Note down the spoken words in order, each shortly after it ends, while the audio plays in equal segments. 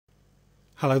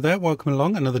Hello there, welcome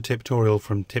along, another tutorial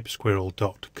from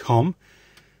tipsquirrel.com.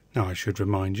 Now I should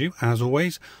remind you, as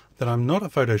always, that I'm not a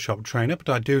Photoshop trainer, but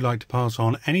I do like to pass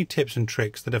on any tips and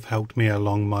tricks that have helped me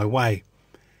along my way.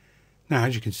 Now,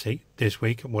 as you can see, this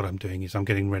week what I'm doing is I'm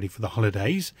getting ready for the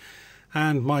holidays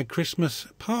and my Christmas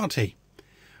party.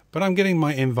 But I'm getting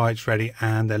my invites ready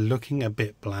and they're looking a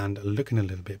bit bland, looking a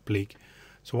little bit bleak.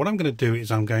 So what I'm going to do is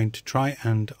I'm going to try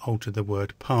and alter the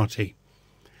word party.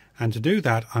 And to do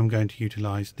that, I'm going to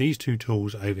utilize these two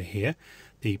tools over here,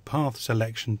 the Path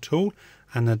Selection tool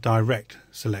and the Direct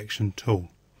Selection tool.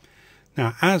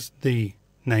 Now, as the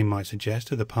name might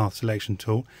suggest, the Path Selection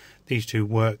tool, these two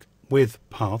work with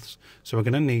paths, so we're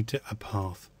going to need a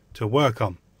path to work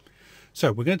on.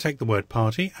 So we're going to take the word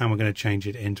party and we're going to change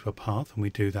it into a path, and we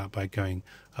do that by going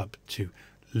up to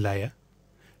Layer,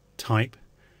 Type,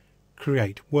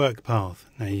 Create Work Path.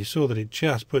 Now you saw that it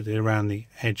just put it around the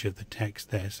edge of the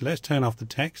text there. So let's turn off the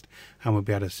text and we'll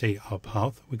be able to see our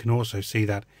path. We can also see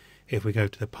that if we go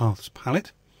to the Paths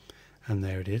palette, and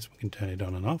there it is. We can turn it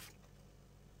on and off.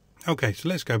 Okay, so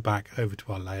let's go back over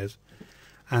to our layers,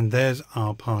 and there's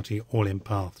our party all in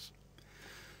paths.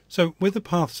 So with the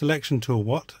Path Selection tool,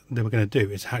 what we're going to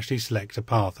do is actually select a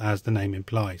path, as the name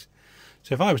implies.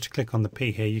 So if I was to click on the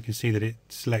P here, you can see that it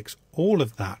selects all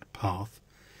of that path,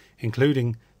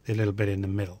 including the little bit in the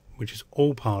middle, which is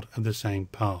all part of the same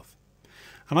path.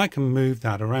 And I can move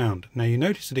that around. Now you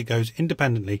notice that it goes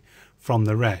independently from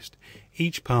the rest.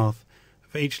 Each path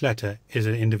for each letter is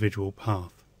an individual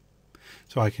path.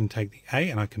 So I can take the A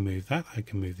and I can move that. I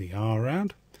can move the R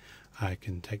around. I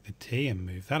can take the T and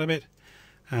move that a bit.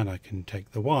 And I can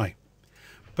take the Y.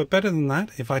 But better than that,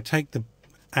 if I take the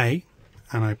A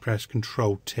and I press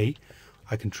Ctrl T,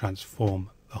 I can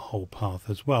transform the whole path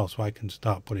as well. So I can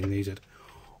start putting these at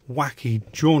wacky,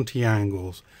 jaunty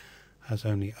angles, as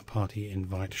only a party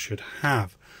invite should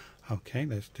have. Okay,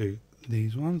 let's do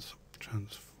these ones.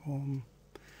 Transform,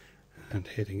 and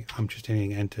I'm just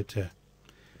hitting enter to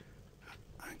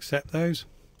accept those.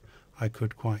 I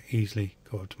could quite easily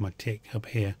go up to my tick up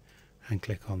here and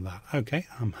click on that. Okay,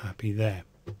 I'm happy there.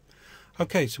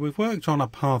 Okay, so we've worked on a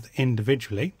path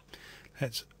individually.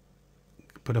 Let's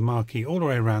put a marquee all the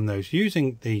way around those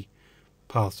using the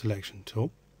Path Selection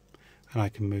tool, and I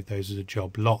can move those as a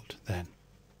job lot then,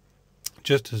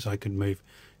 just as I could move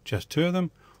just 2 of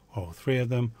them or 3 of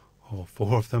them or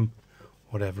 4 of them,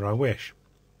 whatever I wish.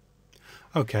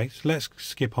 Okay, so let's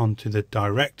skip on to the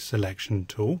Direct Selection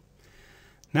tool.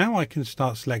 Now I can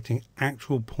start selecting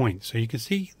actual points. So you can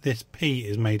see this P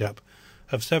is made up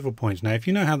of several points. Now if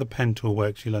you know how the pen tool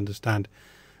works, you'll understand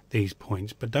these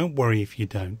points, but don't worry if you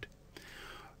don't.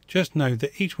 Just know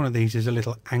that each one of these is a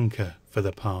little anchor for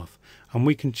the path, and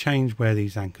we can change where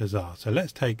these anchors are. So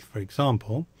let's take, for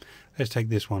example, let's take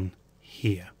this one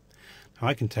here. Now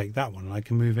I can take that one and I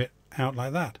can move it out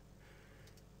like that.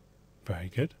 Very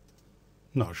good.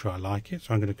 Not sure I like it,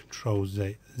 so I'm going to Control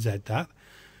Z that.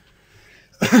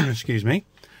 Excuse me.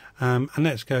 And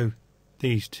let's go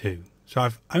these two. So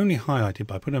I've only highlighted,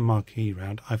 by putting a marquee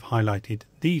around, I've highlighted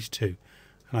these two,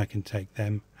 and I can take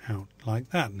them out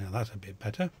like that. Now that's a bit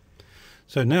better.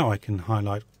 So now I can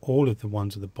highlight all of the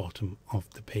ones at the bottom of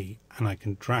the P, and I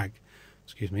can drag,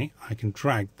 I can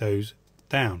drag those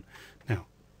down. Now,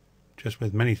 just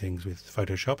with many things with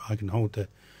Photoshop, I can hold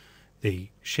the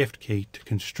Shift key to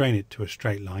constrain it to a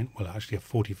straight line. Well, actually a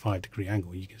 45-degree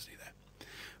angle, you can see there.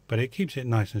 But it keeps it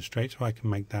nice and straight, so I can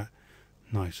make that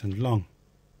nice and long.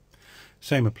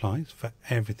 Same applies for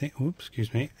everything. Oops,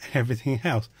 everything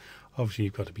else. Obviously,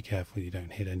 you've got to be careful you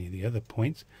don't hit any of the other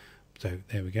points. So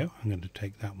there we go. I'm going to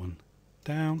take that one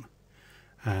down,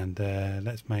 and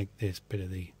let's make this bit of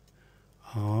the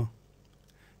R.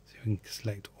 So we can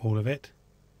select all of it.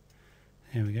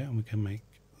 There we go, and we can make.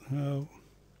 Oh,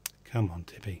 come on,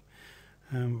 Tippy.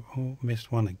 Oh,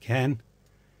 missed one again.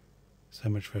 So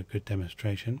much for a good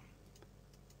demonstration.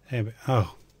 There we.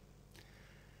 Oh,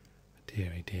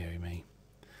 dearie, dearie me.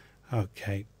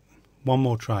 Okay, one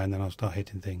more try, and then I'll start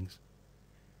hitting things.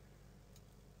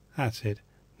 That's it.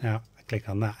 Now I click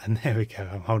on that and there we go.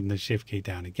 I'm holding the Shift key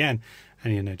down again,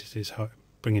 and you'll notice it's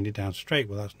bringing it down straight.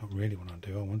 Well, that's not really what I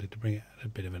do. I wanted to bring it at a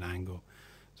bit of an angle.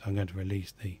 So I'm going to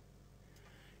release the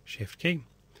Shift key,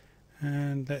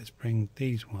 and let's bring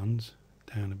these ones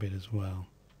down a bit as well.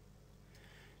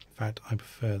 In fact, I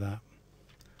prefer that.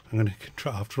 I'm going to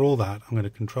control, after all that, I'm going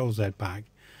to Control Z back,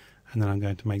 and then I'm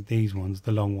going to make these ones,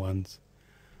 the long ones.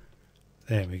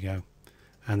 There we go.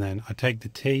 And then I take the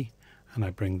T and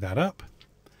I bring that up.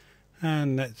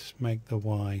 And let's make the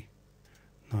Y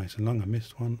nice and long. I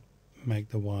missed one. Make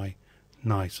the Y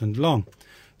nice and long.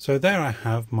 So there I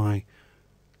have my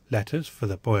letters for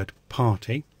the word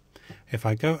party. If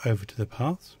I go over to the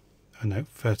paths, oh no,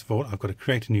 first of all I've got to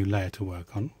create a new layer to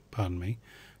work on, pardon me.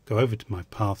 Go over to my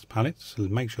paths palette, so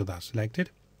make sure that's selected,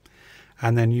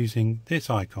 and then using this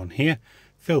icon here,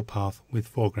 fill path with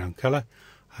foreground colour,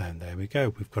 and there we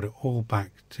go, we've got it all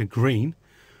back to green,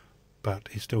 but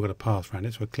it's still got a path around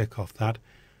it, so we'll click off that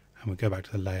and we'll go back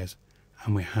to the layers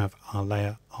and we have our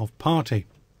layer of party.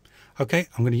 Okay,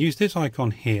 I'm going to use this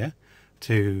icon here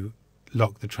to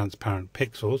lock the transparent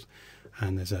pixels,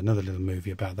 and there's another little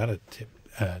movie about that,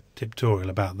 a tutorial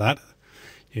about that,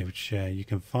 which you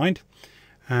can find.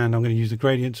 And I'm going to use the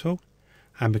gradient tool,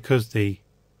 and because the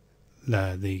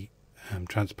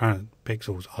transparent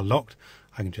pixels are locked,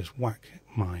 I can just whack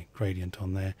my gradient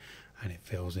on there and it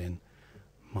fills in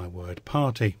my word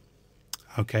party.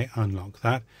 Okay, unlock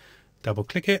that, double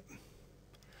click it,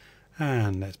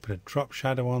 and let's put a drop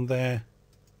shadow on there,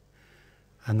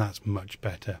 and that's much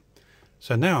better.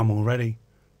 So now I'm all ready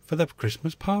for the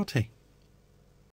Christmas party.